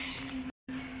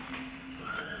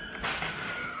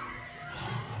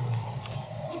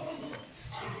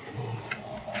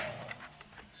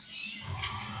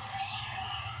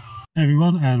Hey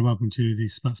everyone, and welcome to the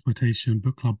Splatsploitation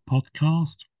Book Club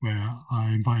podcast, where I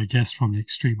invite a guest from the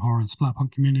extreme horror and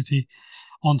splatpunk community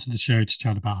onto the show to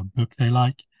chat about a book they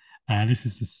like. This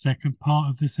is the second part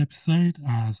of this episode,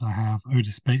 as I have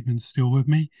Otis Bateman still with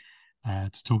me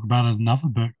to talk about another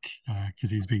book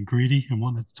because he's been greedy and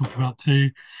wanted to talk about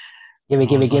two. Gimme, I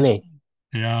gimme, was like, gimme.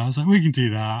 yeah, I was like, we can do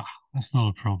that. That's not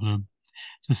a problem.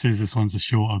 Just as this one's a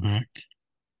shorter book.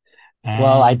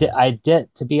 Well, I did, Um, I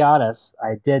did, to be honest,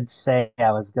 I did say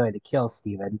I was going to kill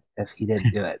Steven if he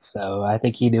didn't do it. So I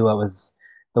think he knew what was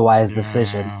the wise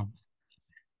decision. yeah.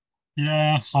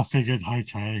 Yeah, I figured,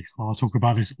 okay, well, I'll talk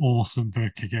about this awesome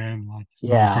book again. Like, it's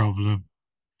not a Yeah. problem.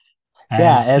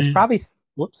 Yeah. It's See, probably,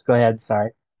 whoops, go ahead.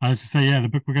 Sorry. I was to say, yeah, the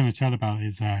book we're going to chat about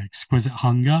is Exquisite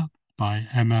Hunger by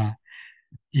Emma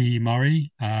E.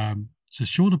 Murray. It's a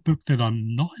shorter book that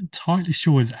I'm not entirely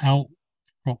sure is out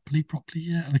properly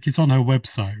yet. Like, it's on her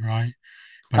website, right?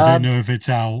 But I don't Um, know if it's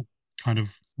out kind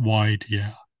of wide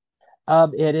yet.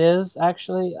 it is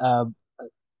actually,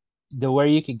 the where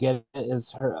you can get it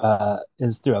is through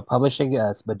a publishing,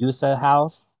 it's Medusa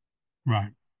House.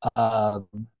 Right. Um,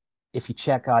 if you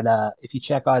check on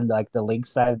like the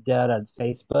links I've done on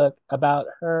Facebook about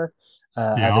her,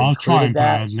 Yeah, I've I'll try included and put that.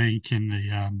 a link in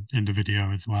the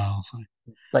video as well. So,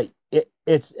 But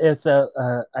it's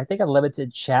a I think a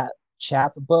limited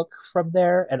chapbook from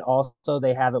there, and also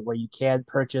they have it where you can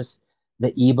purchase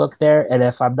the ebook there. And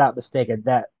if I'm not mistaken,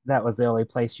 that was the only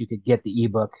place you could get the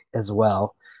ebook as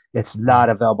well. It's not right.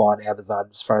 available on Amazon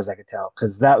as far as I could tell,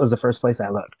 because that was the first place I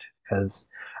looked. Because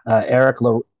Eric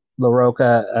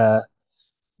LaRocca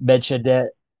mentioned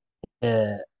it,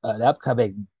 an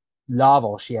upcoming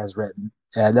novel she has written.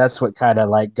 And that's what kind of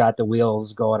like got the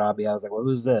wheels going on me. I was like, well,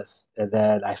 who's this? And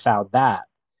then I found that.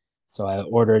 So I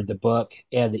ordered the book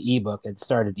and the ebook and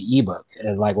started the ebook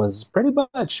and like was pretty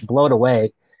much blown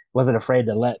away. Wasn't afraid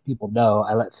to let people know.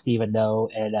 I let Steven know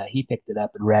and he picked it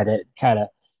up and read it. Kind of,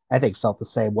 I think felt the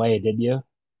same way, didn't you?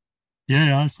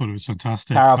 Yeah, I thought it was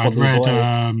fantastic. Powerful new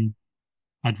voice.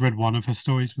 I'd read one of her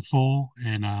stories before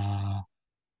in I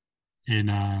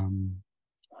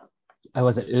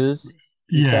was it Ooze,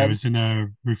 you yeah, it said? was in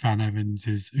Ruth Ann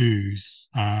Evans's Ooze.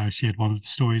 She had one of the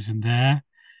stories in there,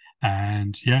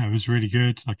 and yeah, it was really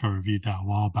good. Like I reviewed that a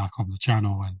while back on the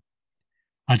channel, and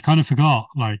I'd kind of forgot,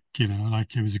 like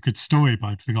it was a good story, but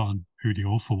I'd forgotten who the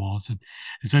author was. And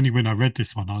it's only when I read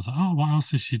this one, I was like, oh, what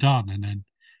else has she done? And then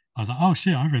I was like, oh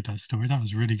shit, I read that story. That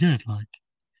was really good. Like,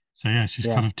 so yeah, she's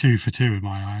kind Yeah. of two for two in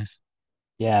my eyes.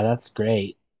 Yeah, that's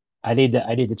great. I need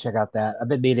to check out that. I've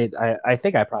been meaning I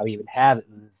think I probably even have it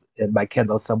in my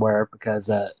Kindle somewhere because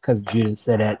Judith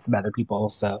said it, some other people,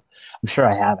 so I'm sure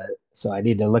I have it. So I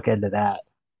need to look into that.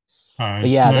 But There's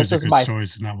yeah, this loads of was good my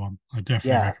stories in that one. I definitely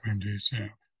yes. recommend it. Yeah.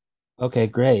 Okay,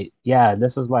 great. Yeah,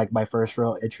 this is like my first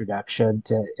real introduction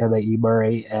to Emma E.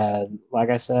 Murray, and like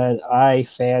I said, I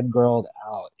fangirled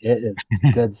out. It is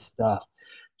good stuff.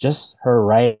 Just her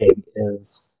writing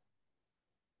is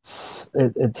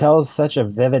it tells such a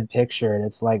vivid picture and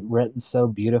it's like written so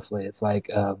beautifully. It's like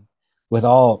with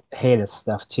all heinous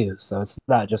stuff too. So it's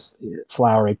not just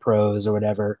flowery prose or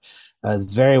whatever.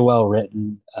 It's very well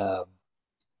written.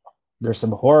 There's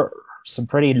some horror, some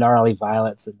pretty gnarly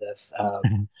violence in this.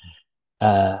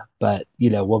 But you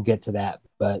know, we'll get to that.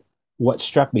 But what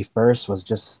struck me first was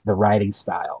just the writing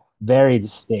style. Very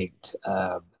distinct.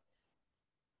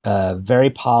 Very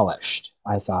polished,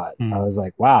 I thought. I Mm. was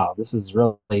like, wow, this is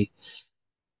really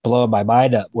blowing my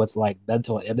mind up with like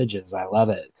mental images. I love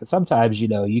it because sometimes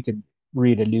you can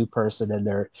read a new person and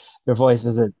their voice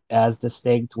isn't as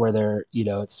distinct where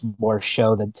it's more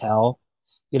show than tell.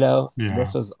 Yeah.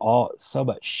 This was all so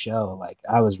much show. Like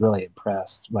I was really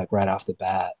impressed, like right off the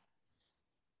bat.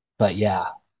 But yeah,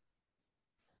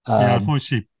 Yeah, I um, thought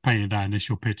she painted that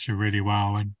initial picture really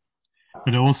well, and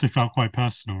but it also felt quite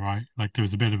personal, right? Like there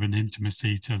was a bit of an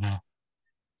intimacy to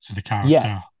the yeah,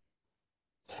 character.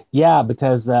 yeah,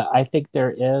 because I think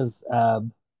there is,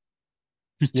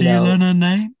 Do you you learn know, her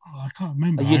name? Oh, I can't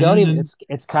remember. you I don't even. learned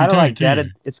It's you kind of don't, like do dead.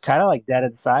 you? It's kind of like Dead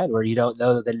Inside, where you don't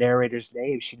know the narrator's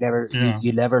name. She never, Yeah,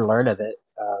 you never learn of it.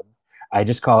 I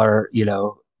just call her,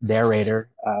 narrator.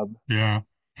 yeah.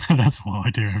 That's what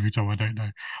I do every time I don't know.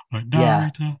 Like Yeah,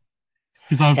 narrator,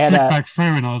 because I and flicked back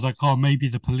through and I was like, oh, maybe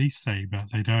the police say,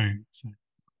 but they don't. So,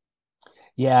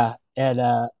 yeah, and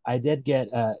I did get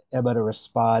Emma to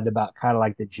respond about kind of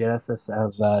like the genesis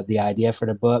of the idea for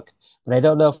the book, but I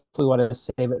don't know if we want to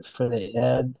save it for the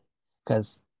end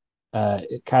because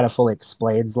it kind of fully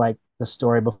explains like the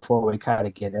story before we kind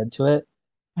of get into it.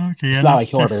 okay, yeah, It's not no,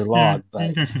 like horribly yeah, long, you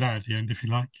can but go for that at the end if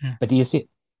you like. Yeah, do you see?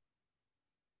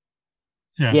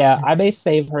 yeah. Yeah, I Okay. may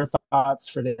save her thoughts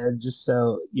for the end, just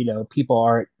so people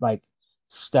aren't like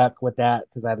stuck with that.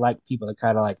 Because I'd like people to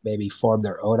kind of like maybe form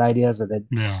their own ideas and then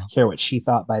Yeah. hear what she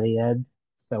thought by the end.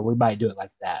 So we might do it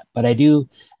like that. But I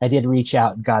did reach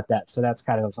out and got that, so that's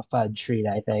kind of a fun treat,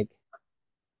 I think.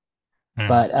 Yeah.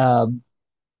 But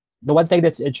the one thing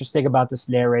that's interesting about this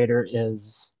narrator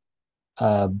is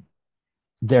um,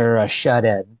 they're shut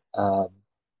in.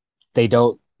 They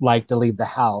don't like to leave the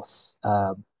house.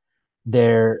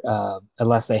 They're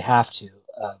unless they have to.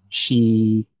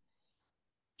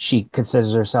 She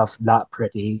considers herself not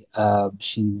pretty.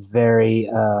 She's very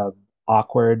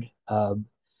awkward.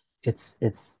 It's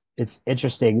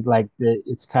interesting.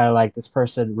 It's kind of like this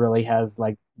person really has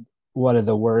like one of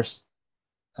the worst.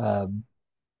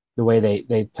 The way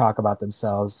they talk about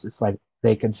themselves, it's like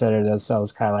they consider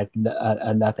themselves kind of like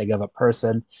a nothing of a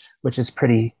person, which is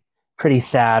pretty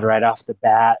sad right off the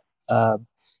bat.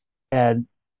 And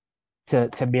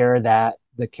to mirror that,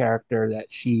 the character that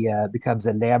she becomes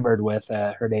enamored with,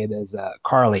 her name is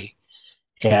Carly,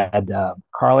 Yeah. and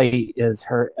Carly is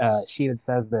her. She even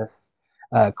says this.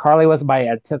 Carly was my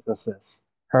antithesis.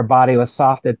 Her body was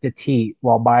soft and petite,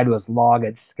 while mine was long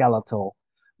and skeletal.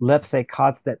 Lips a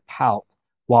constant pout,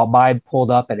 while mine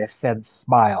pulled up in a thin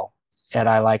smile. And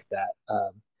I like that.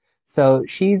 So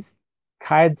she's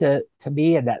kind to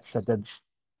me in that sentence.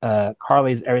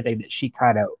 Carly's everything that she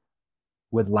kind of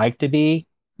would like to be,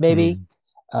 maybe. Mm.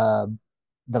 Um,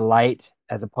 the light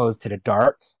as opposed to the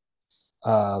dark.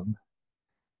 Um,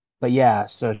 but yeah,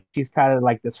 so she's kind of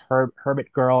like this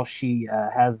hermit girl.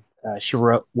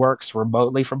 Works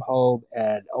remotely from home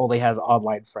and only has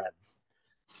online friends.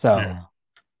 So Yeah.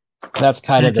 that's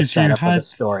kind Yeah, of the because you setup of the had,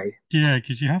 story. yeah,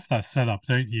 because you have that set up,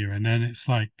 don't you? And then it's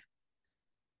like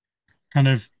kind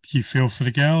of you feel for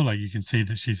the girl, like you can see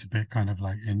that she's a bit kind of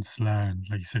like insular and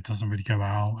like you said, doesn't really go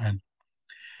out. And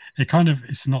it kind of,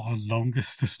 it's not a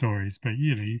longest of stories, but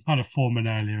you kind of form an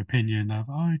earlier opinion of,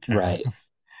 oh, okay, Right.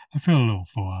 I feel a little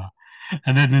for her.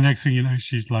 And then the next thing you know,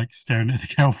 she's like staring at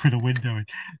the girl through the window and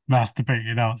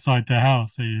masturbating outside the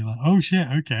house. So you're like, oh shit,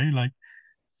 okay, like,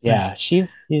 so Yeah,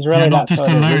 she's you're really not not just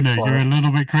someone a to root loner, you're for. a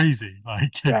little bit crazy.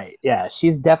 Like, Right. Yeah,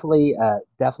 she's definitely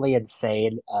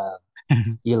insane.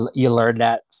 you You learn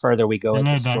that further we go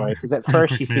into the learn that story because at pretty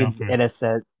first she quickly seems after it.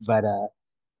 innocent, but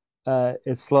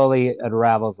it slowly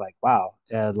unravels like wow,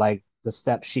 and like the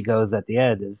steps she goes at the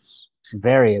end is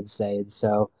very insane.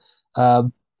 So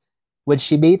um, when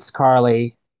she meets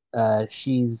Carly, uh,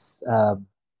 she's um,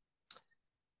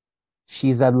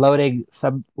 she's unloading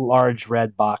some large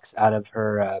red box out of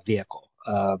her vehicle.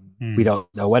 We Mm.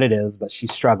 don't know what it is, but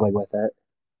she's struggling with it.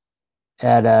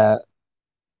 And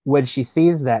when she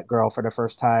sees that girl for the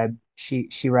first time, she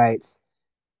writes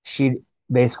she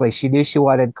she knew she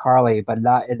wanted Carly, but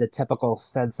not in the typical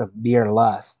sense of mere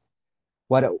lust.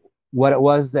 What it what it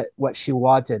was that what she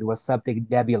wanted was something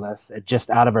nebulous and just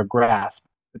out of her grasp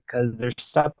because there's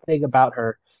something about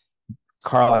her,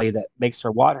 Carly, that makes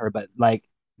her want her, but like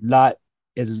not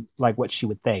is like what she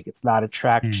would think. It's not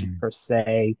attraction Mm. per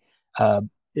se.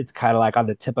 It's kind of like on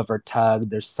the tip of her tongue.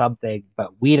 There's something,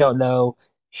 but we don't know.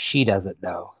 She doesn't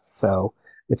know. So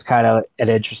it's kind of an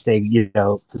interesting,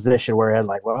 position we're in.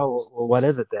 Like, well, what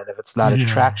is it then if it's not Yeah.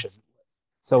 attraction?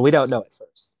 So we don't know at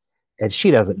first, and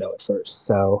she doesn't know at first.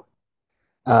 So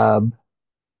um,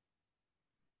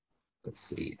 let's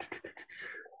see.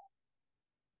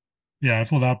 Yeah, I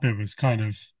thought that bit was kind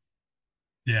of,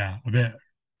 yeah, a bit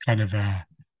kind of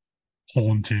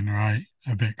haunting, right?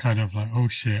 A bit kind of like, oh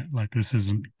shit, like this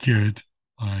isn't good.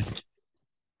 Like,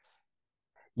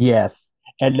 Yes,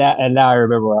 and now I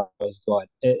remember where I was going.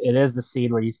 It is the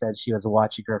scene where you said she was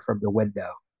watching her from the window,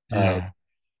 um, yeah,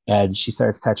 and she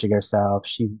starts touching herself.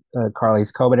 She's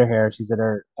Carly's combing her hair. She's in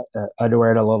her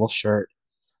underwear and a little shirt.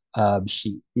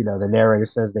 The narrator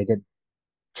says they did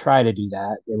try to do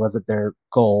that. It wasn't their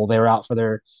goal. They were out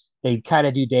for they kind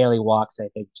of do daily walks, I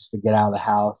think, just to get out of the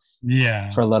house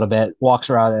yeah, for a little bit. Walks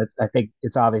around. I think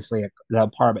it's obviously an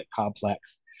apartment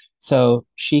complex. So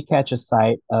she catches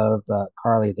sight of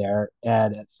Carly there,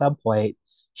 and at some point,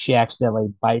 she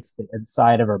accidentally bites the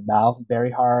inside of her mouth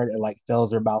very hard and like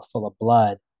fills her mouth full of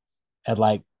blood. And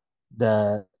like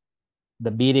the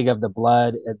the meaning of the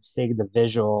blood and seeing the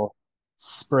visual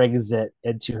springs it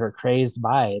into her crazed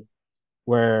mind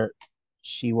where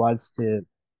she wants to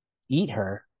eat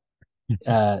her.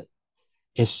 Uh,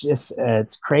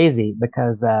 it's crazy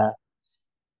because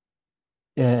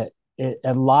it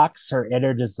unlocks her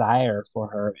inner desire for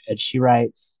her, and she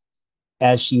writes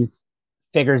as she's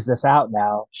figures this out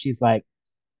now. She's like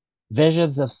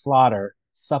visions of slaughter,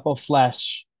 supple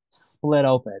flesh split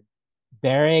open,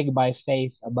 burying my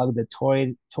face among the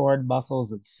torn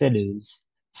muscles and sinews.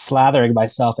 slathering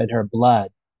myself in her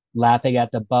blood, lapping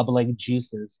at the bubbling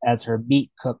juices as her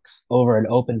meat cooks over an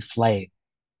open flame.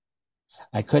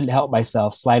 I couldn't help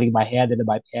myself, sliding my hand into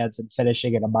my pants and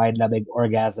finishing in a mind numbing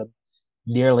orgasm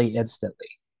nearly instantly.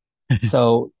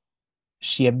 So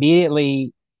she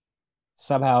immediately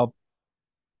somehow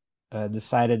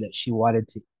decided that she wanted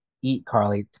to eat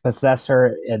Carly, to possess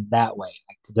her in that way,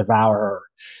 like to devour her,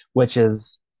 which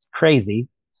is crazy.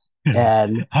 Yeah.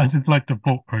 And I just like the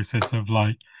thought process of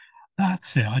like,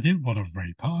 that's it. I didn't want to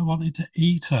rape her. I wanted to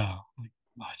eat her. Like,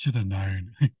 I should have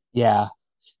known. yeah,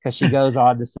 because she goes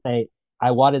on to say,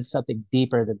 I wanted something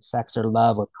deeper than sex or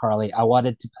love with Carly. I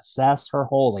wanted to possess her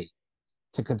wholly,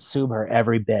 to consume her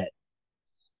every bit.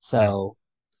 Yeah. So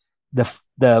the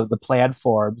the plan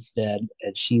forms then,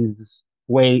 and she's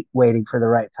waiting for the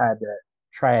right time to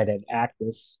try it and act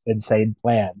this insane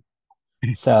plan.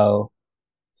 So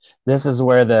this is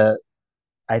where the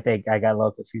I think I got a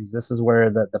little confused. This is where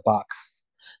the box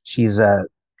she's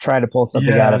trying to pull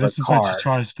something out Yeah, of a this is when she car.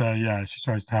 tries to, yeah, she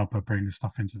tries to help her bring the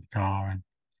stuff into the car. And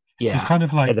it's Yeah. kind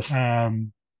of And like, the,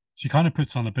 she kind of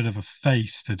puts on a bit of a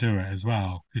face to do it as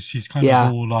well. Because she's kind of yeah,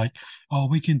 all like, oh,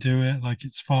 we can do it. Like,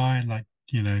 it's fine. Like,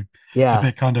 a yeah,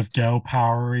 bit kind of girl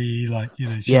powery. Like,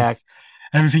 yeah, she's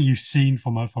everything you've seen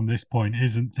from her from this point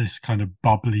isn't this kind of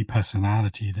bubbly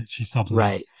personality that she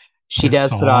suddenly right. She puts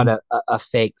does put on on. a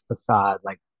fake facade,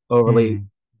 like overly Mm,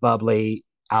 bubbly,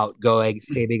 outgoing,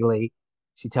 seemingly.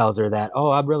 She tells her that,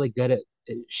 oh, I'm really good at,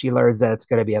 she learns that it's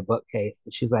going to be a bookcase.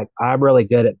 And she's like, I'm really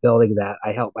good at building that.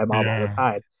 I help my mom all the yeah.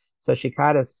 time. So she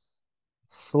kind of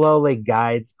slowly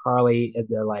guides Carly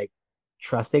into like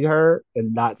trusting her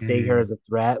and not seeing her as Mm, a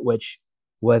threat, which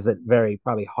wasn't very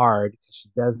probably hard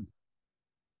because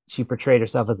she portrayed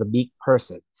herself as a meek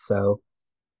person. So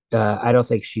I don't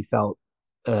think she felt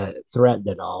threatened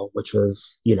at all, which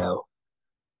was,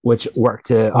 which worked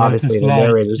to Well, I obviously just the like,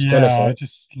 narrator's yeah, I benefit.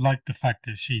 just like the fact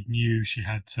that she knew she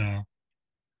had to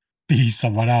be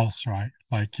someone else, right?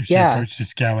 Like if she Yeah. approached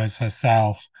this girl as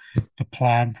herself, the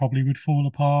plan probably would fall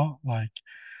apart. Like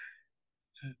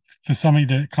for something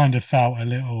that kind of felt a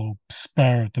little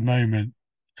spur of the moment,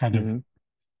 kind of, Hmm.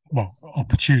 well,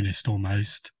 opportunist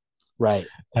almost.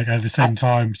 Right. Like at the I, same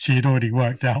time, she had already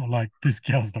worked out like this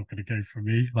girl's not going to go for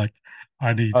me. Like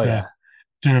I need oh to yeah.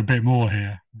 do a bit more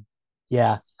here.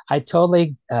 Yeah, I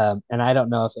totally, and I don't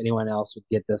know if anyone else would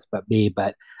get this but me,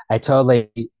 but I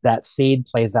totally, that scene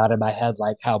plays out in my head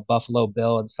like how Buffalo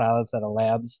Bill in Silence of the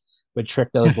Lambs would trick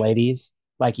those ladies.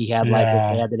 Like he had like his Yeah,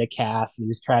 hand in a cast and he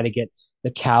was trying to get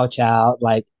the couch out.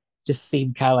 Like, just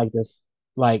seemed kind of like this,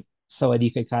 like someone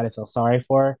you could kind of feel sorry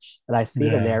for. And I see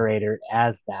the yeah, narrator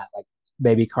as that. Like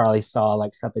maybe Carly saw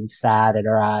like something sad in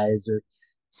her eyes or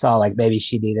saw like maybe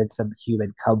she needed some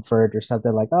human comfort or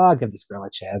something like, oh, I'll give this girl a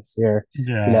chance here.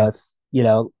 yeah. It's,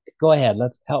 go ahead,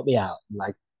 let's help me out.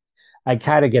 Like I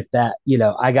kind of get that,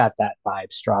 I got that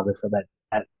vibe strongly from it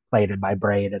that played in my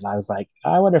brain. And I was like,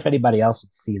 I wonder if anybody else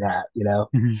would see that.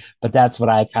 Mhm. But that's what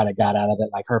I kind of got out of it,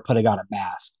 like her putting on a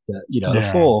mask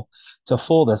Yeah. to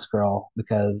fool this girl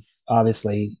because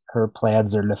obviously her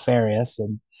plans are nefarious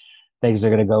and things are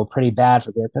going to go pretty bad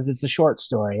for her because it's a short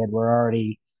story and we're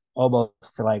already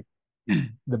almost to like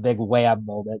the big wham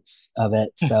moments of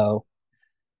it. So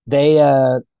they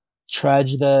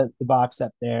trudge the box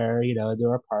up there, into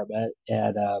her apartment,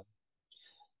 and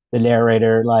the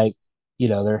narrator like,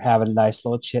 they're having a nice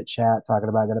little chit chat, talking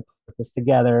about gonna put this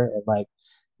together, and like,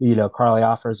 Carly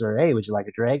offers her, hey, would you like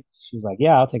a drink? She's like,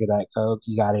 yeah, I'll take a Diet Coke.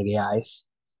 You got any ice?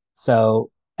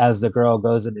 So as the girl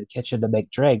goes into the kitchen to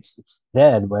make drinks, it's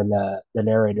then when the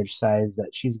narrator decides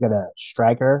that she's gonna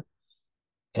strike her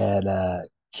and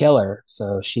kill her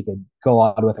so she can go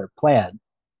on with her plan.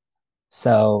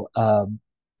 So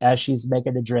as she's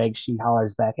making the drink, she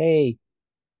hollers back, "Hey,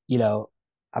 you know,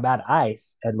 I'm out of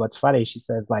ice." And what's funny, she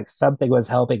says like something was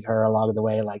helping her along the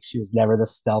way. Like she was never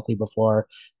this stealthy before,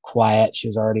 quiet. She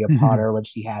was already a potter when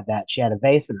she had that. She had a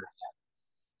vase in her.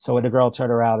 So when the girl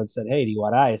turned around and said, "Hey, do you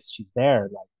want ice?" She's there.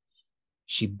 Like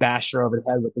she bashed her over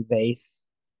the head with the vase,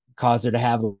 caused her to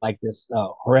have like this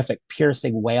horrific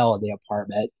piercing wail in the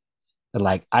apartment. And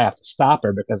like I have to stop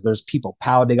her because there's people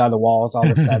pounding on the walls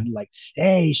all of a sudden, like,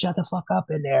 "Hey, shut the fuck up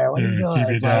in there! What are you Yeah, keep doing?"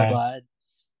 it Blah blah down. blah.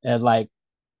 And like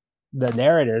the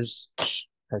narrators,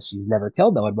 because she's never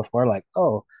killed no one before, like,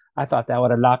 "Oh, I thought that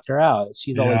would have knocked her out.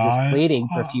 She's only Yeah, just bleeding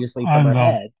profusely from her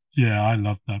head." I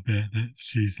love that bit that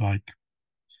she's like,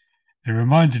 it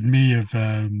reminded me of,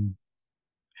 do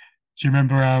you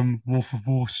remember Wolf of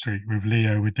Wall Street with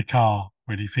Leo with the car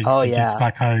when he thinks Oh he gets yeah,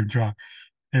 back home drunk?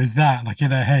 It was that, like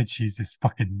in her head, she's this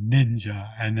fucking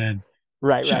ninja. And then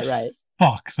Right, right, right. just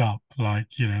fucks up. Like,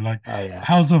 like Oh yeah.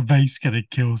 how's a vase gonna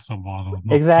kill someone or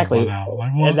knock someone Exactly. out?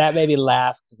 Like And what? that made me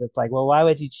laugh because it's like, well, why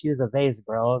would you choose a vase,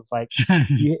 bro? It's like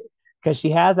you because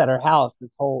she has at her house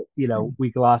this whole,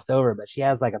 we glossed over, but she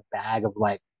has like a bag of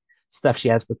like stuff she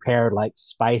has prepared, like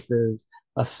spices,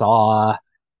 a saw,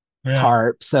 Yeah.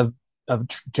 tarps of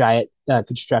giant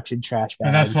construction trash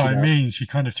But that's bags, what I mean. She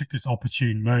kind of took this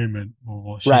opportune moment, or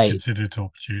what she Right. considered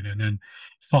opportune, and then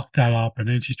fucked that up. And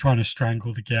then she's trying to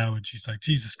strangle the girl, and she's like,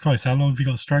 "Jesus Christ, how long have you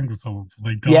got to strangle someone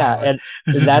before they die? Yeah, Like,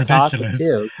 this and is that's awesome ridiculous."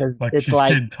 too, because Like, it's she's like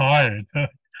getting tired.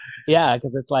 yeah,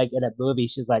 because it's like in a movie,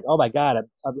 she's like, "Oh my God,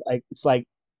 I'm like, it's like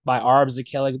my arms are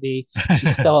killing me."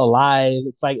 She's still alive.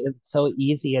 It's like it's so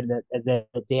easy in the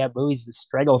damn movies to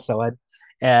strangle someone,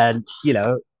 and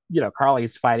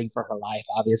Carly's fighting for her life,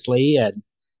 obviously, and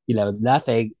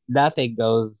nothing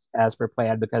goes as per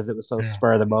plan because it was so Yeah,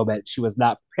 spur of the moment. She was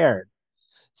not prepared,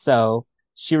 so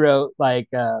she wrote like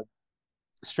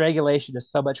strangulation is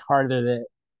so much harder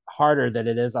than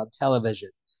it is on television,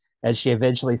 and she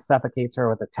eventually suffocates her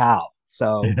with a towel.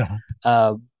 So yeah,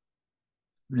 um,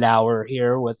 now we're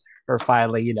here with her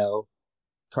finally.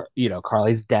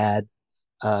 Carly's dead,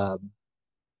 um,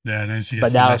 yeah. And then she but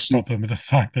gets the now next she's problem with the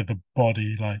fact that the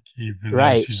body, like, even though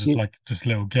right. she's just She like this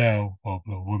little girl or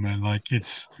little woman, like,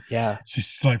 Yeah,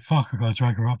 she's like, "Fuck, I gotta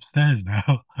drag her upstairs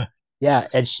now." yeah,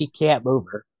 and she can't move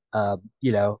her.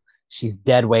 She's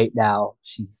dead weight now.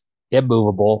 She's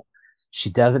immovable. She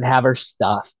doesn't have her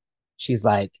stuff. She's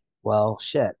like, well,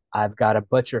 shit. I've got to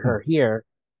butcher her here.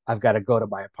 I've got to go to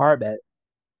my apartment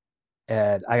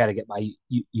and I got to get my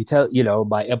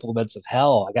my implements of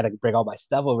hell. I got to bring all my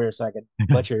stuff over here so I can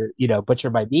butcher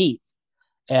my meat.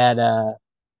 And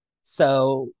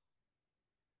so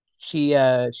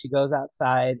she goes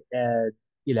outside and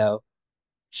you know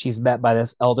she's met by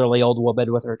this elderly old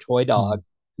woman with her toy dog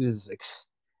who's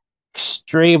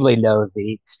extremely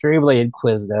nosy, extremely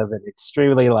inquisitive, and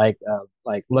extremely like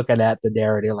looking at the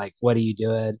narrator like, "What are you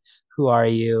doing? Who are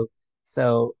you?"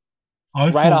 So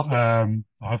right off the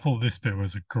I thought this bit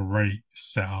was a great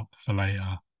setup for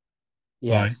later.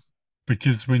 Like, yes,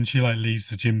 because when she like leaves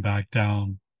the gym bag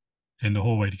down in the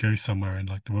hallway to go somewhere and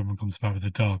like the woman comes back with the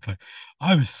dog, like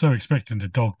I was so expecting the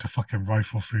dog to fucking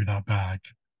rifle through that bag.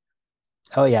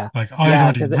 oh yeah, Like I'd yeah,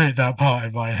 already because it writ that part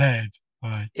in my head.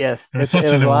 Like yes, it was it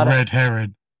such a was a little lot of red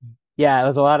herring. yeah, it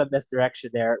was a lot of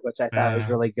misdirection there, which I thought was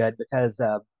Yeah. really good because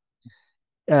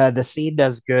the scene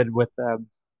does good with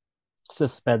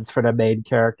suspense for the main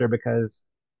character because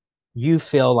you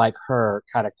feel like her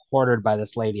kind of cornered by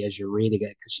this lady as you're reading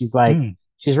it because Hmm.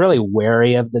 she's really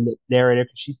wary of the narrator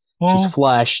because she's Well,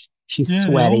 flushed, she's yeah,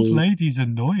 the old sweaty, lady's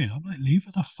annoying. I'm like, leave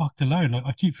her the fuck alone. Like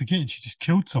I keep forgetting she just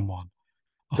killed someone.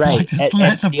 I'm like, right? just And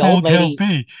let the the poor old girl lady,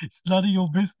 be. It's none of your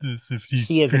business if she's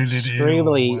she is feeling ill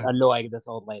or extremely whatever. annoying. This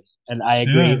old lady, and I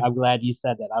agree. Yeah. I'm glad you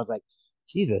said that. I was like,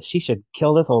 Jesus, she should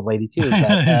kill this old lady too.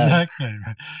 But Exactly.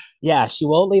 yeah, she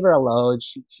won't leave her alone.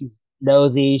 She's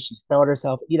nosy. She's throwing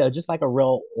herself, just like a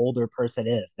real older person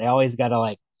is. They always gotta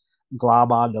like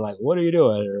glob on to like, what are you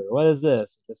doing or what is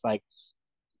this? It's like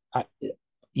I,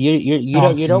 you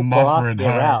Starts don't boss mothering me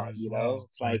her around. as well.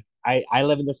 It's Like, like I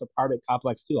live in this apartment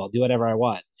complex too. I'll do whatever I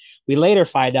want. We later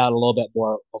find out a little bit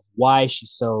more of why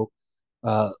she's so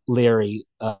leery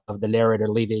of the narrator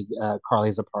leaving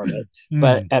Carly's apartment,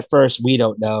 but hmm. at first we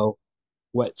don't know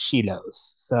what she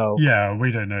knows. So Yeah,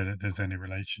 we don't know that there's any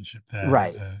relationship there.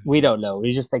 right. We don't know.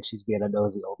 We just think she's being a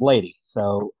nosy old lady.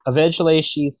 So eventually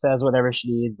she says whatever she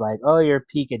needs, like, oh, you're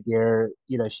peaked, dear.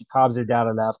 She calms her down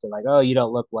enough to like, oh, you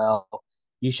don't look well.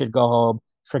 You should go home.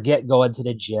 Forget going to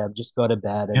the gym. Just go to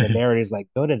bed. And the narrator's like,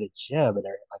 go to the gym. And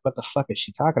they're like, what the fuck is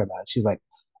she talking about? She's like,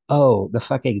 oh, the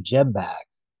fucking gym bag.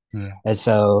 Yeah. And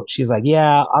so she's like,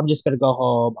 yeah, I'm just going to go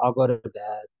home. I'll go to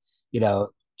bed.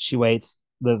 She waits.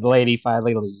 The lady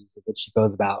finally leaves. And then she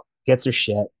goes about, gets her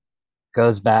shit,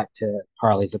 goes back to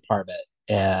Harley's apartment,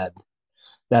 and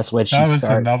that's when she That was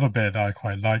another starts. bit I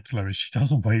quite liked, Lois. She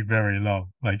doesn't wait very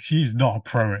long. Like, she's not a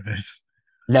pro at this.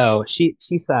 No, she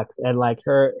sucks, and like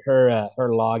her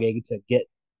longing to get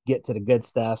to the good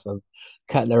stuff of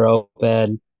cutting her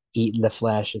open, eating the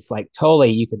flesh. It's like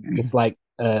totally you can. It's like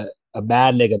a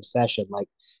maddening obsession. Like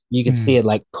you can see Hmm. it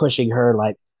like pushing her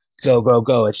like go go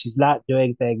go, and she's not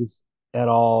doing things at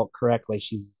all correctly.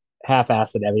 She's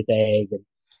half-assing everything, and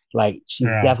like she's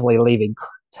Yeah. definitely leaving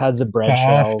tons of bread But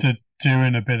trails. after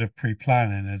doing a bit of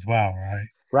pre-planning as well, right?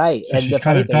 Right. So And she's the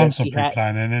kind funny of thing done is some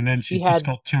pre-planning and then she she's just had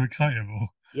got too excitable.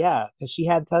 yeah, because she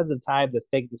had tons of time to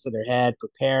think this in her head,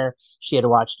 prepare. She had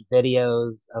watched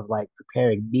videos of like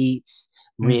preparing meats,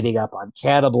 Hmm. reading up on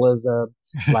cannibalism.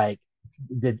 Like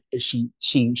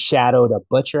she shadowed a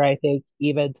butcher, I think,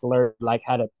 even to learn like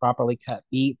how to properly cut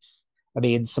meats. I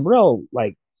mean, some real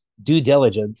like due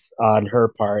diligence on her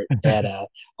part, and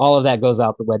all of that goes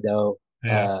out the window.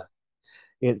 Yeah. Uh,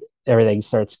 Everything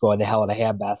starts going to hell in a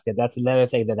handbasket. That's another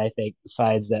thing that I think,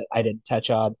 besides that I didn't touch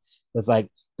on, is like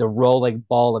the rolling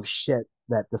ball of shit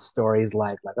that the story's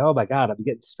like, oh my God, I'm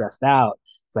getting stressed out.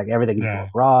 It's like everything's going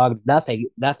Yeah. wrong.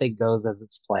 Nothing goes as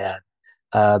it's planned.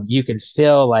 You can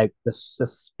feel like the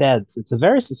suspense. It's a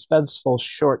very suspenseful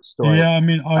short story. Yeah, I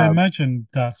mean, I Um, imagine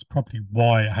that's probably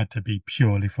why it had to be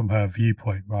purely from her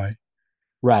viewpoint, right?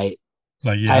 right.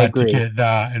 Like you I had to agree. get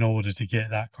that in order to get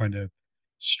that kind of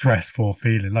stressful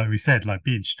feeling. Like we said, like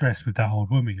being stressed with that old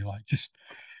woman, you're like just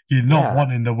you're not Yeah.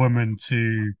 wanting the woman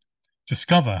to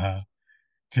discover her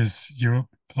because you're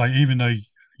like even though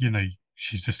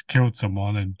she's just killed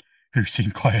someone and who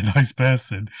seemed quite a nice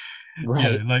person,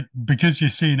 Right. like because you're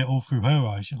seeing it all through her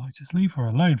eyes, you're like just leave her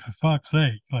alone for fuck's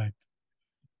sake, like.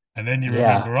 And then you Yeah.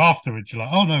 remember afterwards, you're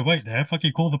like, oh no, wait there,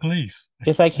 fucking call the police.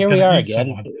 It's like She's here we gonna are eat again.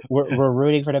 someone. We're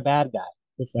rooting for the bad guy.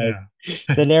 It's like Yeah.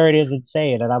 the narrative is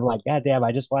insane, and I'm like, God damn!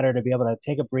 I just want her to be able to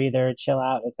take a breather, chill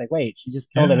out. It's like, wait, she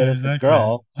just killed an Yeah, innocent exactly.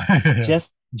 girl Yeah.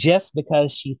 just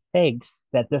because she thinks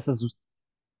that this is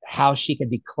how she can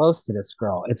be close to this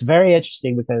girl. It's very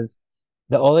interesting because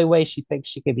the only way she thinks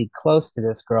she can be close to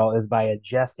this girl is by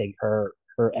ingesting her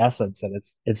essence, and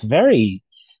it's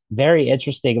very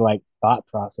interesting like thought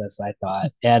process. I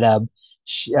thought, and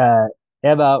she,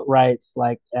 Emma writes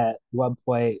like at one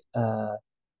point,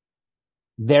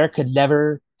 there could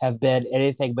never have been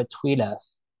anything between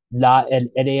us, not in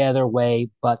any other way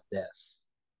but this.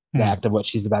 The Hmm. act of what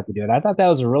she's about to do, and I thought that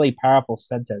was a really powerful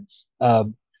sentence.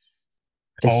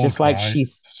 It's just Cold, like right?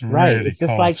 she's It's right. really It's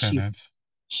just cold like sentence.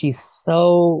 she's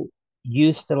so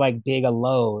used to like being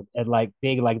alone and like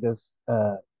being like this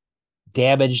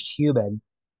damaged human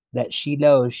that she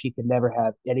knows she can never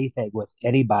have anything with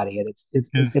anybody, and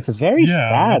it's a Because very yeah,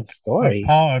 sad a story.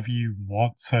 part of you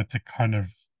wants her to kind of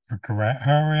regret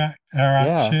her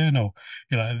Yeah, action, or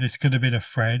this could have been a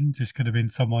friend, this could have been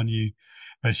someone you,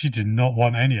 but she did not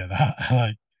want any of that.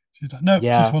 Like she's like, nope,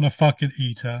 just yeah, want to fucking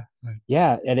eat her.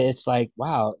 yeah, and it's like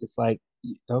wow, it's like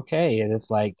okay, and it's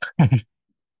like Like,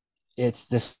 it's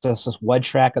this one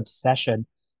track obsession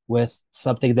with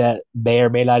something that may or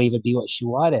may not even be what she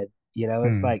wanted.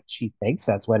 It's hmm, like she thinks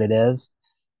that's what it is.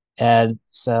 And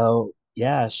so,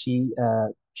 yeah, she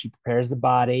prepares the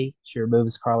body. She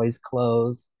removes Carly's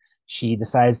clothes. She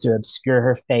decides to obscure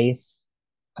her face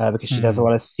because she doesn't hmm.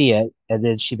 want to see it, and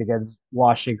then she begins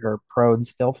washing her prone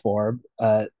still form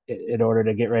in order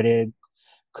to get ready to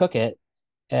cook it.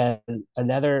 And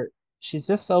another, she's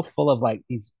just so full of like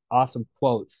these awesome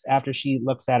quotes. After she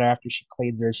looks at her, after she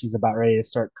cleans her, she's about ready to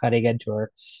start cutting into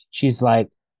her. She's like,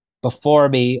 before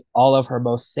me, all of her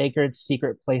most sacred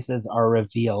secret places are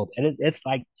revealed. And it's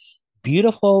like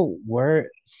beautiful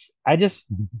words.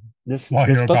 While This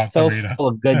you're book's about to so read full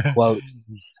of good her. quotes.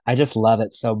 I just love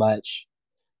it so much.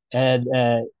 And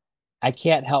I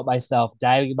can't help myself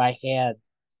diving my hand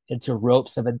into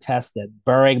ropes of intestine,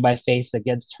 burying my face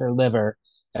against her liver,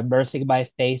 immersing my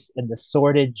face in the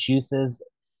sordid juices,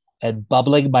 and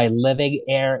bubbling my living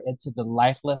air into the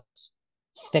lifeless,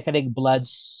 thickening blood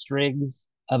strings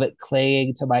of it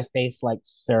clinging to my face like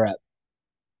syrup.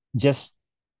 Just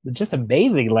just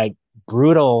amazing, like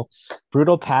brutal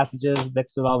passages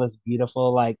mixed with all this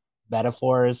beautiful like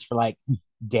metaphors for like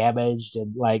damaged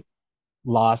and like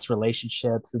lost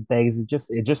relationships and things.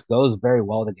 It just goes very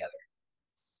well together.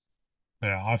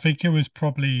 Yeah, I think it was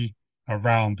probably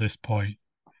around this point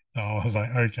that I was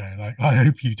like, okay, like I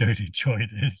hope you don't enjoy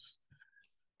this.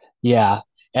 Yeah.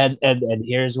 And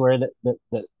here's where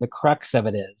the crux of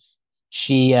it is.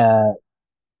 She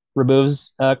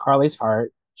removes Carly's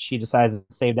heart. She decides to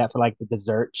save that for like the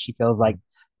dessert. She feels like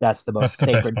that's the That's most the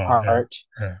best sacred part, yeah. part.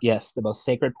 Yeah. Yes, the most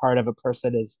sacred part of a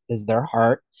person is their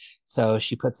heart. So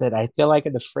she puts it, I feel like,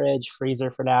 in the fridge,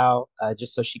 freezer for now,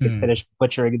 just so she can Hmm. finish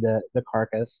butchering the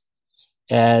carcass.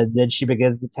 And then she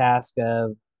begins the task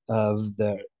of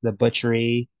the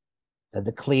butchery and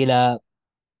the cleanup.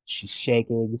 She's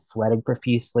shaking, sweating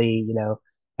profusely,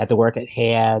 at the work at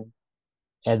hand.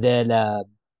 And then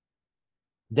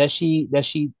does she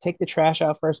take the trash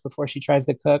out first before she tries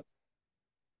to cook?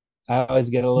 I always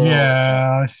get a little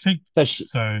Yeah, I think so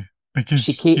so.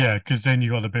 she Because keep yeah, because then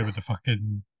you got the bit with the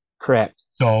fucking correct.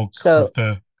 dog So with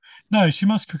the no, she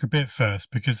must cook a bit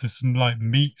first because there's some like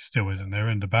meat still, isn't there,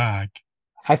 in the bag?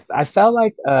 I felt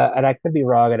like and I could be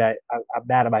wrong, and I'm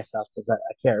mad at myself because I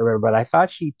can't remember, but I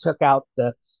thought she took out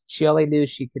the she only knew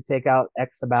she could take out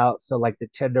X amount, so like the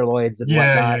tenderloins and Yeah,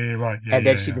 yeah, whatnot. yeah, right. Yeah, And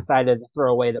then yeah, she yeah. decided to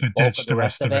throw away the To bulk of ditch the the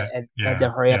rest rest of of it it. and to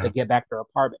Yeah, hurry up yeah, and get back to her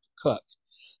apartment to cook.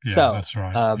 yeah, So that's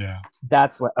right. Yeah.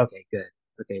 that's what. Okay, good.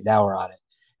 Okay, now we're on it.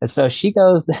 And so she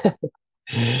goes to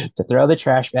throw the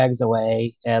trash bags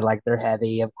away, and like they're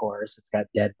heavy, of course. It's got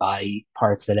dead body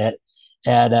parts in it,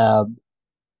 and and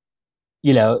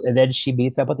then she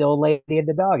meets up with the old lady and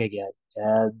the dog again.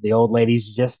 And the old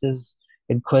lady's just as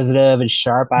inquisitive and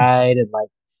sharp eyed and like,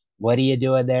 what are you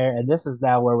doing there? And this is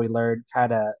now where we learn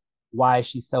kind of why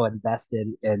she's so invested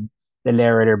in the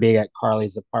narrator being at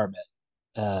Carly's apartment.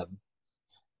 Um,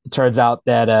 it turns out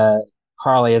that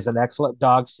Carly is an excellent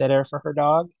dog sitter for her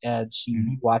dog, and she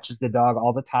Hmm. watches the dog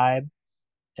all the time.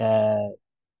 Uh,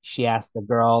 she asked the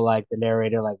girl, like the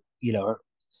narrator, like,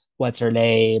 what's her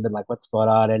name and like what's going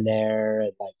on in there,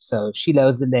 and like so she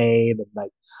knows the name and like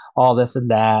all this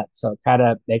and that, so it kind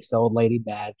of makes the old lady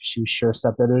mad because she was sure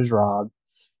something was wrong.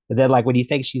 And then like when you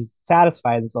think she's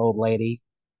satisfied this old lady,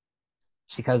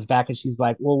 she comes back and she's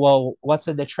like, well, what's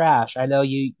in the trash? I know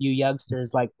you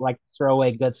youngsters like to throw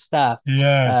away good stuff.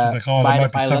 Yeah, she's like, oh, there Mind might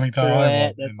if be I look something that through I it? want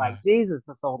And it's in like, there. Jesus,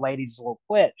 this old lady just won't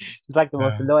quit. She's like the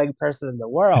most Yeah. annoying person in the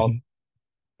world.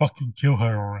 Fucking kill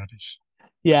her already.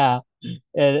 Yeah,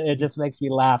 it just makes me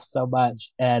laugh so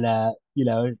much. And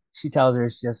she tells her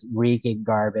it's just reeking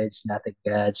garbage, nothing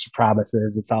good. She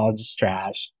promises it's all just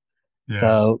trash. Yeah.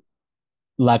 So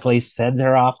luckily sends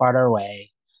her off on her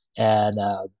way. And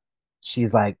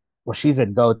she's like, well, she's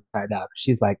in go time now.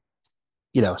 She's like,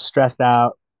 stressed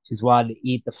out. She's wanting to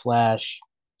eat the flesh.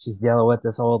 She's dealing with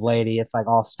this old lady. It's like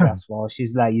all stressful.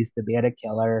 She's not used to being a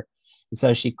killer. And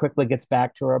so she quickly gets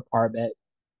back to her apartment,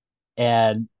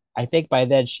 and I think by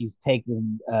then she's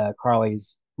taken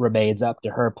Carly's remains up to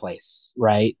her place,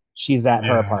 right? She's at her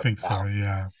Yeah, I apartment think so. now.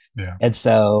 Yeah. Yeah. And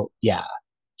so, yeah,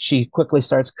 she quickly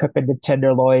starts cooking the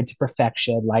tenderloin to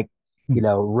perfection, like,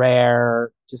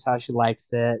 rare, just how she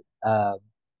likes it.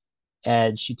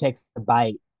 And she takes a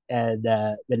bite, and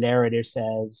the narrator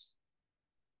says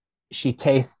she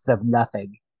tastes of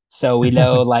nothing. So we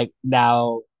know, like,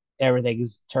 now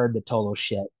everything's turned to total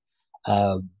shit.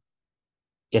 Um,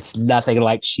 it's nothing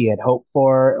like she had hoped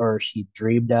for or she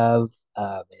dreamed of.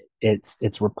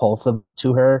 It's repulsive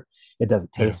to her. It doesn't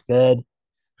Yeah. taste good.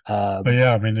 But Um,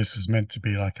 yeah, I mean, this is meant to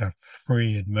be like a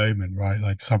freeing moment, right?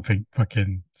 Like something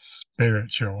fucking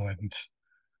spiritual and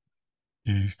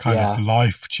you kind of yeah,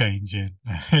 life changing.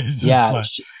 It's just yeah. like,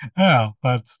 oh,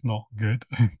 that's not good.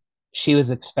 She was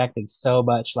expecting so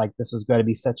much, like this was going to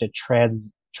be such a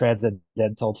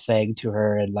transcendental thing to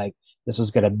her, and like this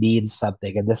was going to mean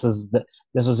something, and this was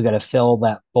going to fill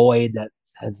that void that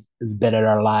has been in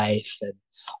our life, and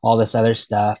all this other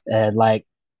stuff. And like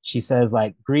she says,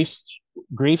 like grief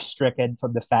stricken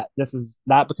from the fact this is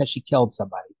not because she killed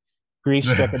somebody, grief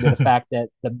stricken to the fact that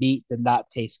the meat did not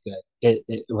taste good.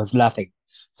 It was nothing.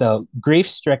 So grief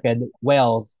stricken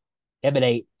wails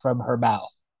emanate from her mouth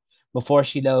before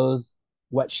she knows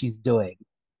what she's doing.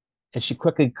 And she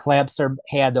quickly clamps her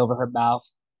hand over her mouth,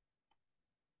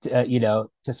 to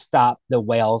stop the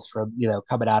wails from,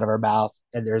 coming out of her mouth.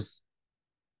 And there's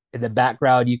in the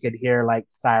background, you can hear like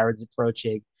sirens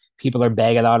approaching. People are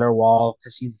banging on her wall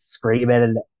because she's screaming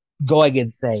and going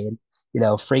insane,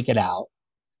 freaking out.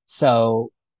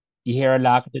 So you hear a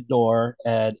knock at the door,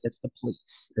 and it's the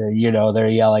police. They're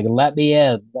yelling, "Let me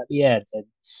in, let me in!" And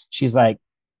she's like,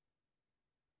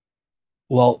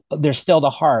 "Well, there's still the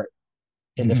heart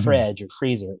in the fridge or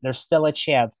freezer. There's still a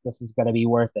chance this is going to be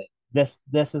worth it.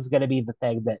 This is going to be the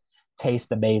thing that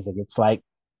tastes amazing." It's like,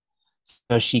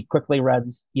 so she quickly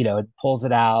runs, and pulls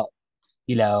it out,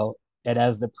 you know, and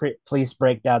as the police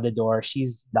break down the door,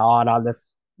 she's gnawing on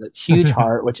this huge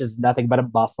heart, which is nothing but a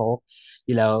muscle,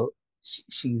 you know.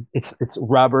 She's it's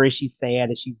rubbery. She's saying,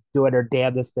 and she's doing her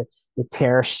damnedest to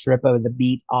tear a strip of the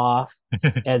meat off,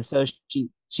 and so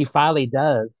she finally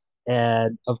does,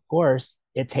 and of course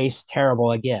it tastes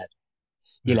terrible again,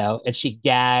 Yeah. and she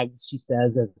gags, she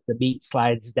says, as the meat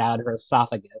slides down her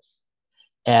esophagus.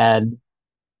 And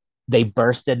they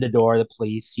burst in the door, the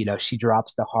police, she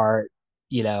drops the heart,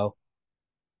 you know,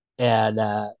 and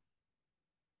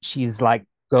she's like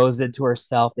goes into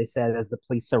herself, they said, as the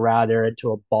police surround her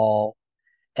into a ball.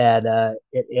 And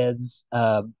it ends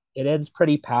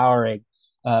pretty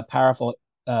powerful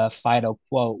final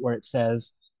quote where it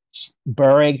says,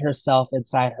 burying herself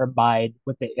inside her mind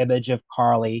with the image of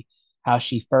Carly, how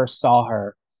she first saw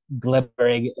her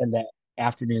glimmering in the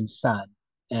afternoon sun.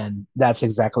 And that's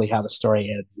exactly how the story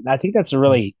ends. And I think that's a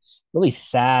really, really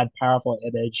sad, powerful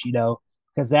image,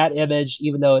 because that image,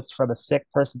 even though it's from a sick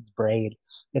person's brain,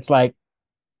 it's like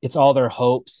it's all their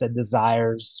hopes and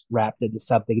desires wrapped into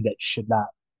something that should not.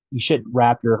 you shouldn't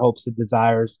wrap your hopes and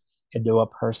desires into a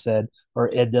person or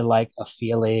into like a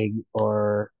feeling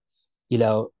or you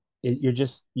know you're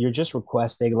just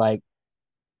requesting like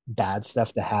bad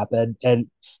stuff to happen. And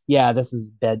yeah, this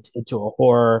is bent into a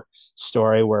horror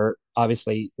story where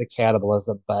obviously the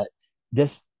cannibalism, but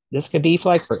this this could be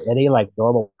like for any like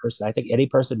normal person. I think any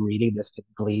person reading this could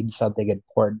glean something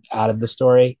important out of the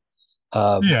story.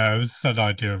 Um, Yeah, it was that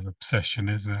idea of obsession,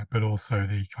 isn't it? But also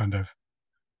the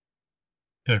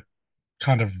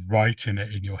kind of writing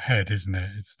it in your head, isn't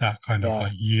it? It's that kind of yeah,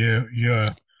 like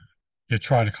you're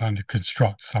trying to kind of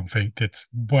construct something that's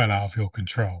well out of your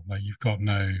control. Like you've got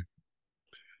no,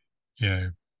 you know,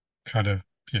 kind of,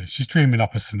 she's dreaming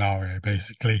up a scenario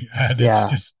basically, and it's yeah,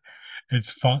 just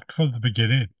it's fucked from the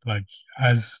beginning. Like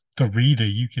as the reader,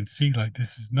 you can see like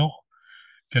this is not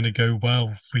going to go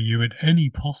well for you in any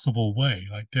possible way.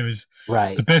 Like there is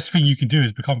the right, best thing you can do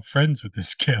is become friends with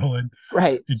this girl and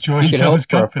right. enjoy You can each other's hope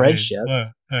for a company. friendship.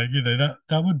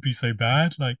 That wouldn't be so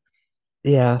bad. Like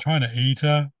Yeah, trying to eat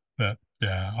her, but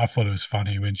yeah, I thought it was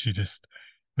funny when she just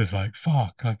was like,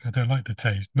 "Fuck, like I don't like the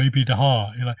taste. Maybe the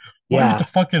heart." You're like, why would the yeah,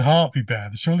 fucking heart be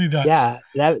bad? Surely that's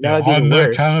yeah. That would be the I'm no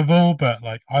worst, cannibal, but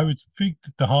like I would think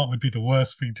that the heart would be the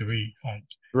worst thing to eat. Like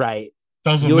right?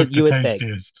 doesn't look the You would think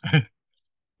tastiest.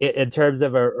 in terms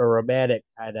of a romantic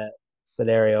kind of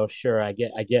scenario. Sure, I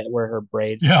get where her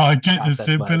brain Yeah, I get the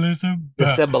process was. symbolism, The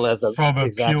but symbolism, from a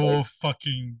exactly. pure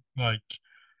fucking like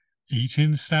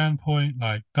eating standpoint,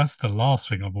 like that's the last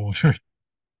thing I'm ordering.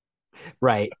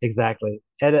 Right, exactly.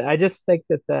 And I just think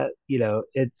that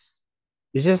it's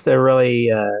just a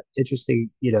really interesting,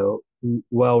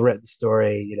 well written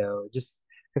story, just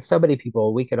because so many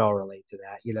people we can all relate to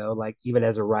that, like even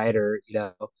as a writer,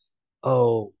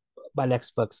 oh, my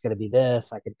next book's gonna be this.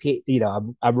 I can,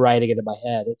 I'm writing it in my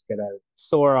head. It's gonna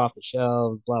soar off the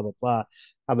shelves, blah blah blah.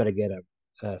 I'm gonna get a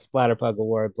Splatterpug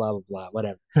award, blah blah blah,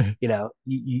 whatever.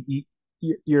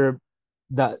 You're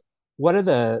the one of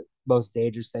the most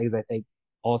dangerous things I think.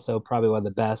 Also, probably one of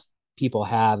the best people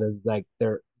have is like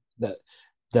the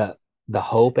the the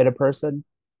hope in a person.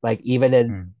 Like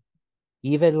Hmm.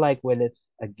 even like when it's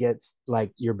against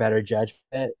like your better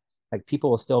judgment, like people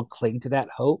will still cling to that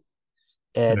hope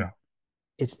and Yeah.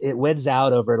 it wins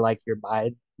out over like your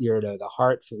mind, the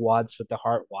heart's wants what the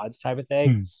heart wants type of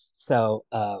thing. Hmm. So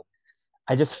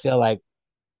I just feel like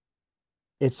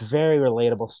it's a very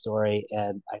relatable story,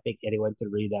 and I think anyone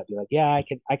could read that and be like, yeah, I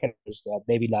can understand.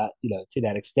 Maybe not, to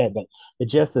that extent, but the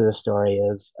gist of the story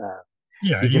is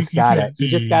Yeah, you get you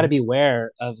just gotta the be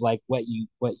aware of like what you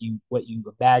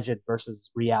imagine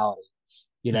versus reality.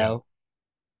 You yeah. know,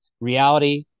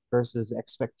 reality versus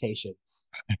expectations,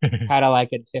 kind of like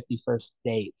in 51st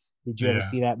Dates. Did you ever Yeah.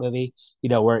 see that movie?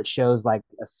 Where it shows like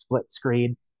a split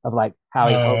screen of like how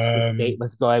he hopes this date Um,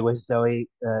 was going with Zoe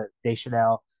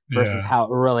Deschanel versus yeah. how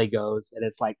it really goes, and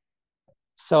it's like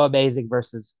so amazing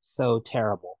versus so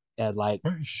terrible. And like,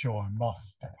 Pretty sure I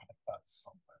must have that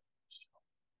somewhere.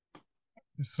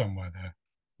 It's somewhere there.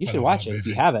 you I should love watch that it if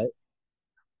you movie. have it.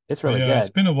 It's But really yeah, it's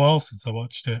good. been a while since I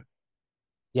watched it.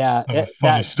 Yeah, I have a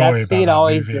funny that story about scene that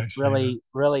always movie just actually. Though.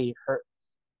 really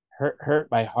hurt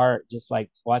my heart just like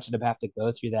watching them have to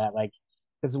go through that, like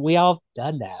because we all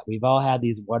done that. We've all had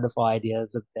these wonderful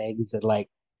ideas of things and like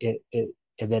it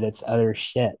and then it's other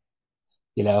shit,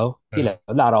 Yeah.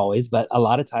 not always, but a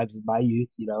lot of times in my youth,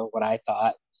 what I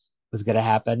thought was going to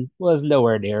happen was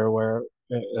nowhere near where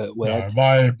it No, went.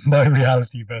 my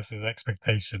reality versus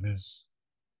expectation is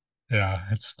yeah,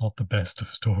 it's not the best of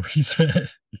stories.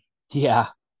 Yeah,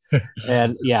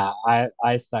 and yeah,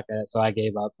 I suck at it, so I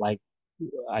gave up. Like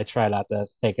I try not to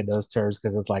think in those terms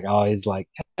because it's like always like,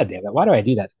 God damn it, why do I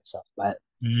do that to myself?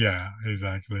 Yeah,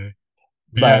 exactly.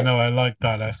 But yeah, But no, I like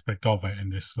that aspect of it in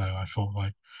this though. I thought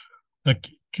like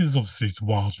because obviously it's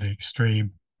wildly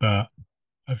extreme, but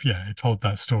yeah, it told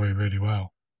that story really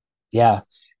well. yeah,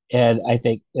 and I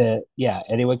think yeah,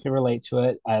 anyone can relate to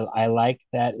it. I like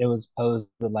that it was posed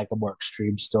in like a more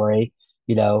extreme story,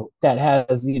 that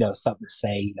has something to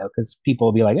say, because people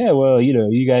will be like, hey, well,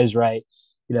 you guys write,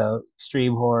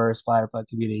 extreme horror splatterpunk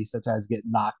community sometimes get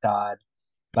knocked on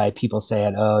by people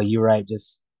saying, oh, you write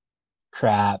just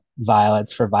crap,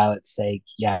 violence for violence sake,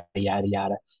 yada yada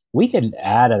yada. We can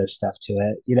add other stuff to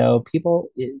it. People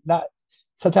not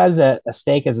sometimes a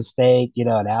steak is a steak,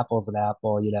 an apple is an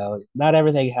apple, not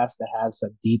everything has to have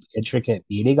some deep, intricate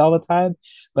meaning all the time,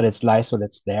 but it's nice when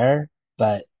it's there.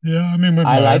 But Yeah, I mean, with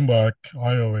I my own like, work,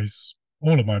 I always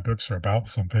all of my books are about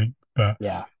something, but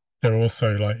yeah, they're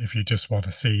also like if you just want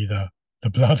to see the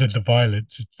blood and the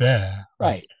violence, it's there.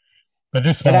 Like, right. but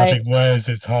this And one I I, think wears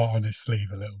its heart on its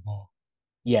sleeve a little more.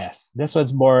 yes, this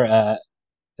one's more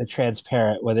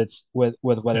transparent with its with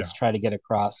what it's Yeah. trying to get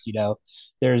across.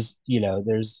 There's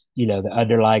the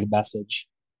underlying message,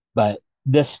 but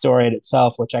this story in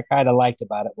itself, which I kind of liked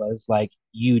about it, was like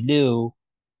you knew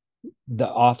the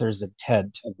author's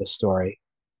intent of the story.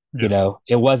 Yeah.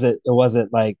 It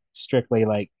wasn't like strictly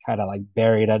like kind of like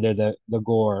buried under the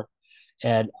gore,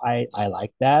 and I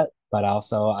like that. But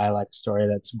also, I like a story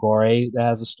that's gory, that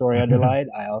has a story underlined.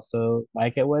 I also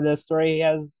like it when a story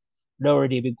has no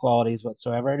redeeming qualities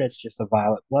whatsoever, and it's just a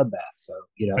violent bloodbath. So,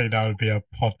 I think that would be a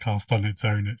podcast on its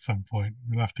own at some point.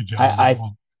 We'll have to get on that I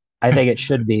one. I think it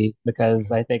should be, because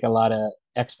I think a lot of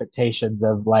expectations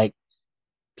of like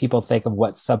people think of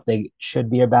what something should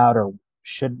be about or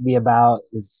shouldn't be about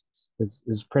is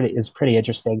pretty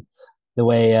interesting. The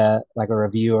way like a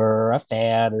reviewer or a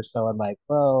fan or someone like,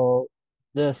 well,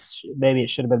 this maybe it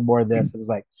should have been more of this. It was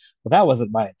like, well, that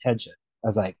wasn't my intention. I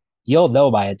was like, you'll know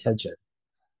my intention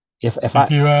if Did I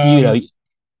you you know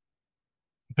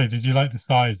so did you like the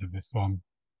size of this one?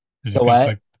 Did you the think what?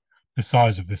 like the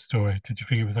size of this story? Did you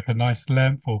think it was like a nice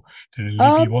length, or did it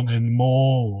leave you Um, wanting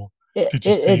more, or it could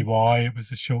you it see it why it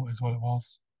was as short as what it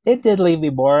was? it did leave me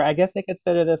more. I guess they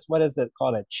consider this, what is it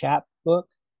called, a chap book.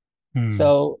 Hmm.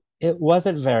 So it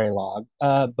wasn't very long.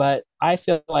 But I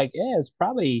feel like it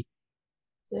probably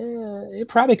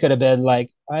could have been like,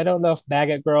 I don't know if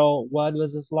Maggot Girl 1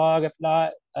 was as long. If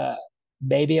not,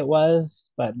 maybe it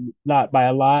was, but not by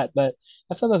a lot. But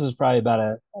I feel this was probably about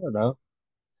I don't know,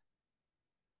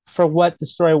 for what the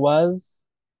story was.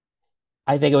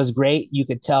 I think it was great. You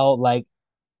could tell like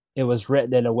it was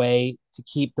written in a way to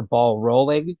keep the ball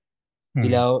rolling. Hmm.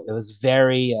 It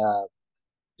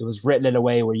was written in a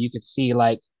way where you could see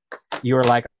like you were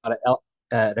like on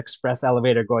an express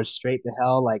elevator going straight to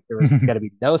hell. Like there was going to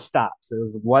be no stops. It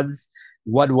was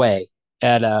one way,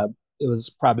 and it was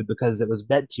probably because it was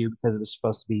meant to, because it was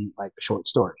supposed to be like a short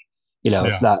story.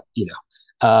 It's Yeah.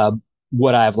 not.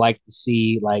 Would I have liked to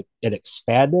see like it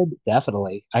expanded?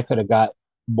 Definitely. I could have got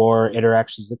more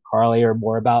interactions with Carly or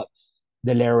more about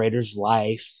the narrator's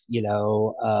life.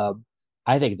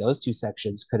 I think those two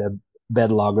sections could have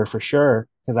been longer for sure,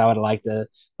 because I would like to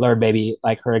learn maybe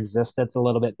like her existence a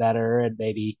little bit better, and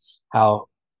maybe how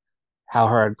how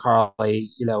her and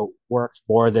Carly, worked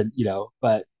more than,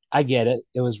 but I get it.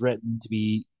 It was written to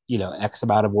be, X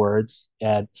amount of words.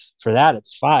 And for that,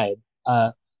 it's fine.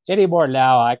 Uh, Anymore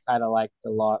now, I kind of like the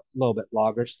little bit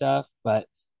longer stuff, but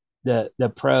the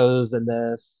prose in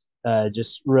this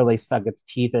just really sunk its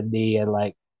teeth in me. And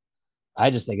like, I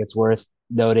just think it's worth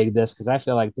noting this, because I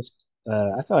feel like this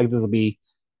will be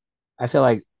I feel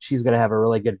like she's gonna have a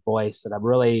really good voice, and I'm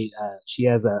really. She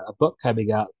has a book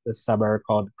coming out this summer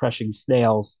called "Crushing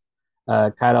Snails,"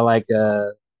 kind of like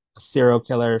a serial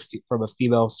killer from a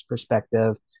female's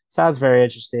perspective. Sounds very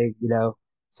interesting.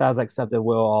 Sounds like something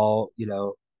we'll all be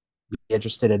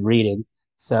interested in reading.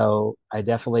 So I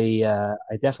definitely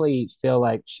feel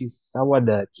like she's someone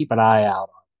to keep an eye out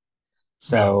on. Yeah.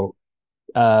 So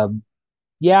um,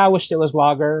 yeah, I wish it was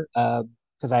longer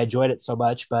because I enjoyed it so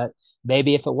much. But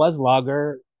maybe if it was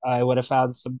longer, I would have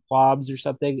found some qualms or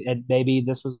something, and maybe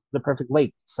this was the perfect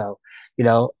length. So, you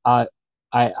know, uh,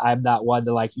 I'm not one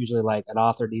to like usually like an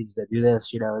author needs to do this.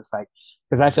 It's like,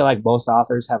 because I feel like most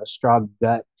authors have a strong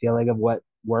gut feeling of what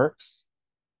works.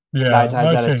 Nine Yeah. times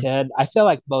I out of think. ten, I feel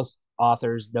like most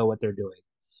authors know what they're doing.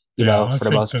 Yeah. I For the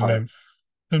think most the part. length.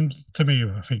 To me,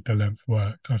 I think the length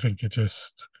worked. I think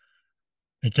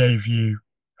it gave you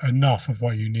enough of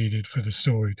what you needed for the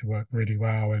story to work really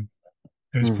well, and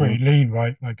it was Hmm. pretty lean,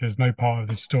 right? Like there's no part of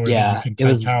this story that you Yeah, can it take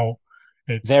was out.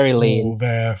 It's very all lean.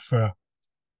 there for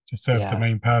to serve the Yeah.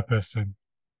 main purpose. And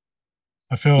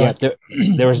I feel Yep. like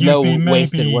There was you'd be no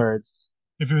wasted maybe words.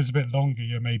 if it was a bit longer,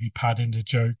 you're maybe padding the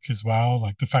joke as well.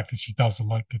 Like the fact that she doesn't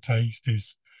like the taste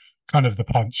is kind of the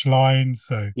punchline.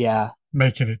 So Yeah.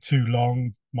 making it too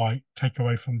long might take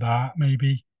away from that,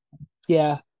 maybe.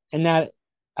 Yeah, and that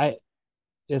I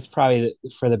it's probably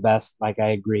for the best. Like I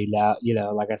agree now.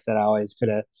 Like I said, I always could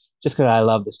have, just because I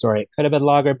love the story. It could have been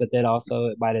longer, but then also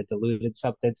it might have diluted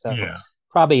something. So Yeah.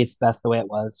 probably it's best the way it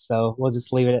was. So we'll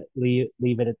just leave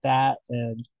it at that.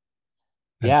 And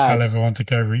And yeah, tell just everyone to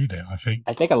go read it, I I think.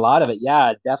 think a lot of it.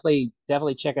 Yeah, definitely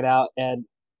check it out. And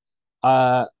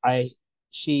I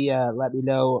she let me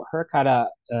know her kind of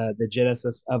the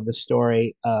genesis of the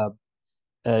story.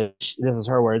 This is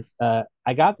her words.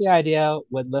 I got the idea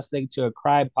when listening to a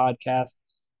crime podcast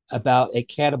about a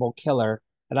cannibal killer,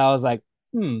 and I was like,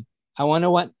 I wonder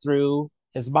what through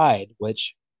his mind,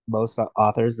 which most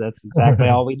authors, that's exactly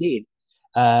all we need.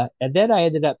 And then I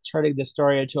ended up turning the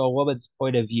story into a woman's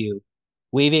point of view,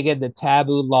 weaving in the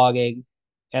taboo logging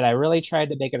and I really tried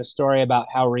to make it a story about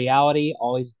how reality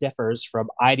always differs from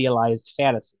idealized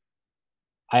fantasy.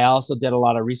 I also did a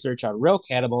lot of research on real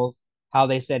cannibals, how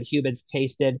they said humans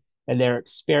tasted, and their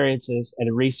experiences,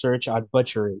 and research on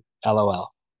butchery.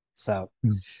 LOL. So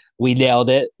Mm. we nailed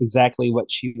it exactly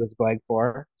what she was going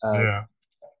for. Yeah.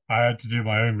 I had to do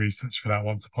my own research for that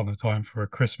once upon a time for a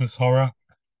Christmas horror.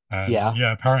 And Yeah,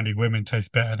 yeah, apparently women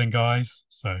taste better than guys.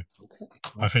 So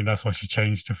I think that's why she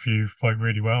changed a few quite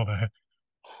really well there.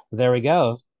 there we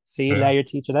go. See, now Yeah. you're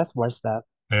teaching us more stuff.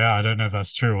 Yeah, I don't know if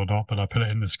that's true or not, but I put it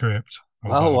in the script. I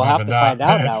was Well, like, we'll other have than to find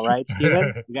out now, right,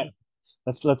 Stephen? that,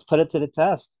 Let's put it to the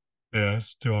test. yeah,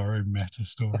 let's do our own meta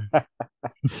story.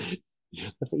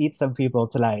 Let's eat some people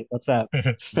tonight. What's up?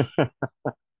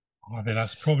 I think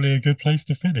that's probably a good place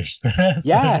to finish there. So,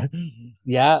 Yeah,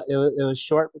 yeah. It was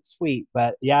short but sweet,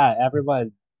 but yeah,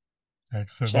 everyone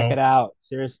excellent. check Well, it out.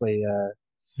 Seriously,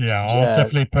 yeah, I'll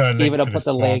definitely put a link Stephen will for put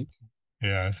the this one. link,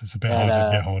 Yeah, it's a bit and harder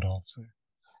to get hold of. So,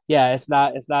 yeah, it's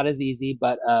not as easy,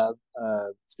 but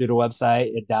through the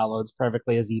website, it downloads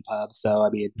perfectly as EPUB. So I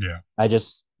mean, yeah, I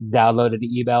just downloaded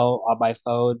the email on my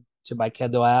phone to my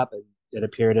Kindle app, and it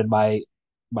appeared in my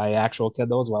actual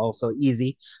Kindle as well. So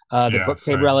easy. The yeah, book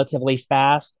came same. relatively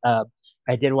fast.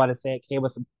 I did want to say it came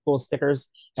with some cool stickers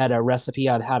and a recipe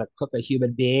on how to cook a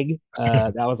human being.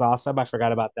 That was awesome. I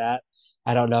forgot about that.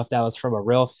 I don't know if that was from a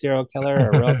real serial killer or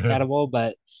a real cannibal,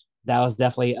 but that was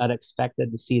definitely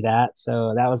unexpected to see that.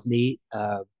 So that was neat.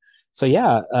 So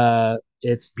yeah,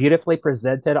 it's beautifully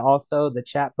presented. Also, the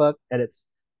chapbook, and it's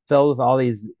filled with all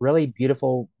these really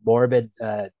beautiful, morbid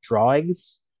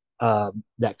drawings.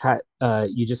 That kind,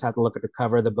 you just have to look at the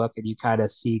cover of the book, and you kind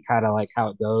of see kind of like how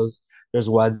it goes. There's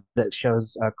one that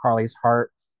shows Carly's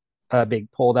heart being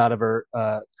pulled out of her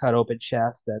cut open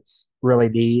chest. That's really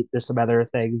neat. There's some other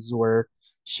things where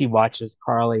she watches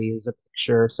Carly as a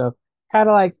picture. So kind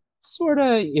of like sort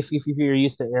of if you're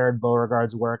used to Aaron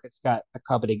Beauregard's work, it's got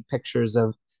accompanying pictures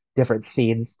of different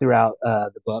scenes throughout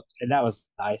the book, and that was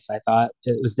nice. I thought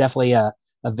it was definitely a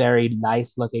very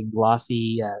nice looking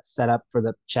glossy setup for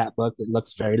the chapbook. It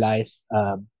looks very nice.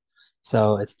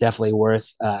 So it's definitely worth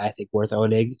I think worth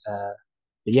owning.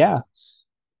 But yeah,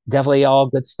 definitely all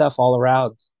good stuff all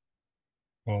around.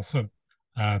 Awesome.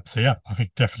 So yeah, I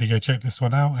think definitely go check this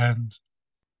one out. And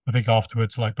I think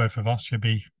afterwards, like both of us, should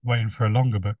be waiting for a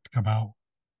longer book to come out.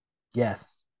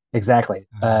 Yes, exactly.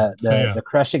 So The yeah, the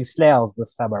Crushing Snails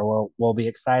this summer. We'll be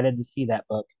excited to see that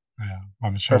book. yeah,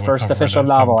 I'm sure Her we'll first cover it official at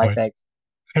some novel, I point.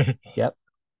 think. Yep.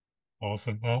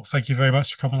 Awesome. Well, thank you very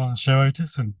much for coming on the show,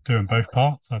 Otis, and doing both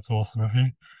parts. That's awesome of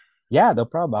you. Yeah, no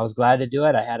problem. I was glad to do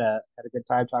it. I had a good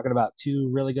time talking about two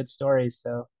really good stories.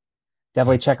 So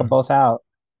definitely check them Excellent. both out.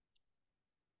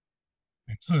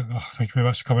 Excellent. Well, thank you very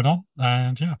much for coming on.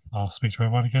 And yeah, I'll speak to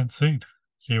everyone again soon.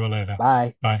 See you all later.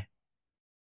 Bye. Bye.